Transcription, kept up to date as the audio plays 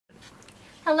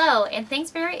Hello, and thanks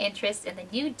for your interest in the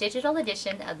new digital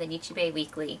edition of the Nichi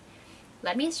Weekly.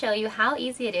 Let me show you how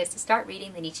easy it is to start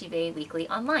reading the Nichi Weekly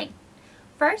online.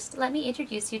 First, let me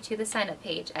introduce you to the sign-up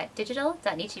page at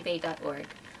digital.nichibei.org,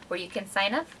 where you can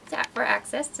sign up for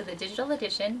access to the digital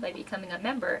edition by becoming a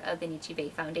member of the Nichi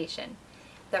Foundation.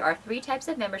 There are 3 types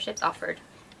of memberships offered: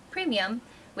 Premium,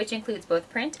 which includes both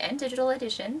print and digital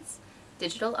editions,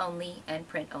 digital only, and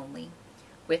print only.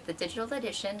 With the digital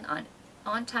edition,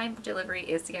 on-time delivery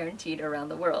is guaranteed around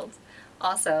the world.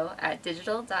 Also, at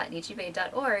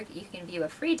digital.nichibei.org, you can view a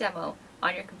free demo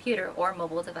on your computer or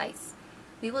mobile device.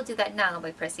 We will do that now by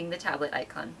pressing the tablet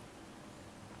icon.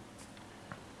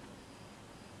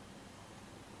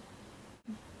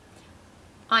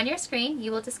 On your screen,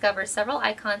 you will discover several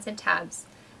icons and tabs.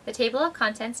 The Table of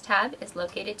Contents tab is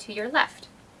located to your left.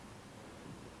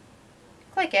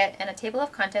 Click it, and a Table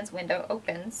of Contents window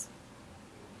opens,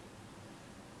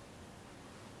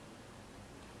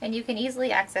 and you can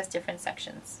easily access different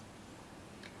sections.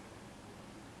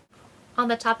 On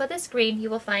the top of the screen, you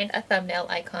will find a thumbnail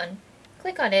icon.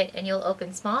 Click on it and you'll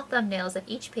open small thumbnails of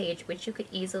each page, which you could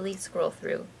easily scroll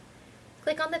through.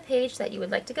 Click on the page that you would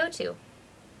like to go to.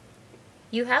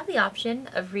 You have the option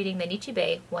of reading the Nichi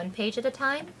 1 page at a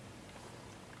time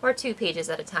or 2 pages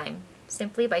at a time,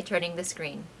 simply by turning the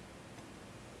screen.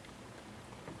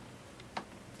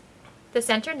 The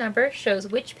center number shows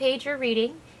which page you're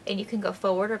reading, and you can go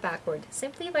forward or backward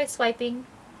simply by swiping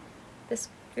the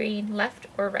screen left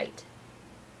or right.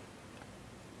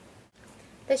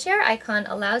 The share icon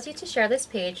allows you to share this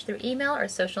page through email or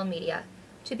social media.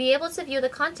 To be able to view the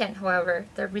content, however,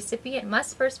 the recipient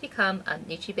must first become a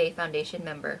Nichi Foundation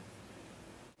member.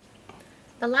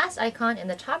 The last icon in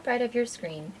the top right of your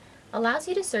screen allows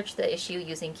you to search the issue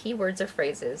using keywords or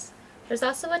phrases. There's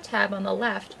also a tab on the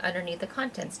left underneath the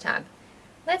Contents tab.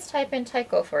 Let's type in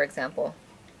Taiko, for example.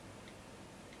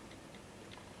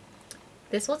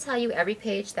 This will tell you every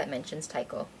page that mentions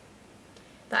Taiko.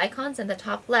 The icons in the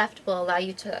top left will allow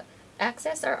you to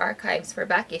access our archives for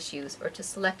back issues or to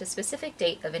select a specific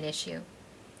date of an issue.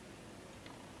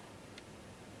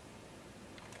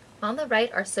 On the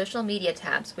right are social media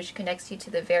tabs, which connects you to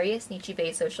the various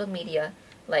Nichi social media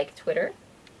like Twitter,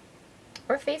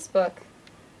 or Facebook,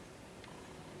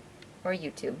 or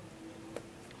YouTube.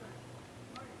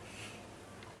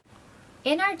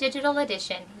 In our digital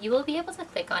edition, you will be able to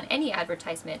click on any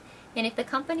advertisement, and if the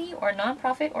company or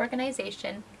nonprofit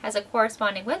organization has a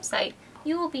corresponding website,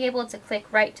 you will be able to click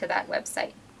right to that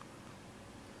website.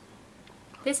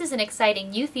 This is an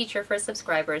exciting new feature for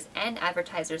subscribers and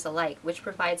advertisers alike, which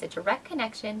provides a direct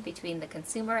connection between the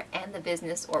consumer and the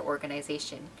business or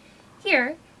organization.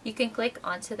 Here, you can click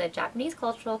onto the Japanese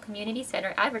Cultural Community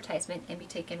Center advertisement and be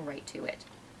taken right to it.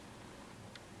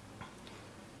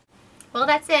 Well,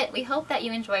 that's it. We hope that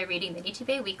you enjoy reading the Nichi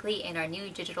Weekly in our new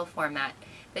digital format.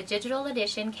 The digital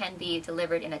edition can be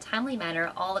delivered in a timely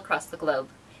manner all across the globe.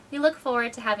 We look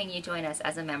forward to having you join us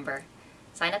as a member.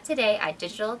 Sign up today at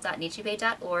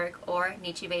digital.nichibei.org or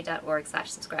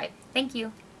nichibei.org/subscribe. Thank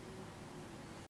you.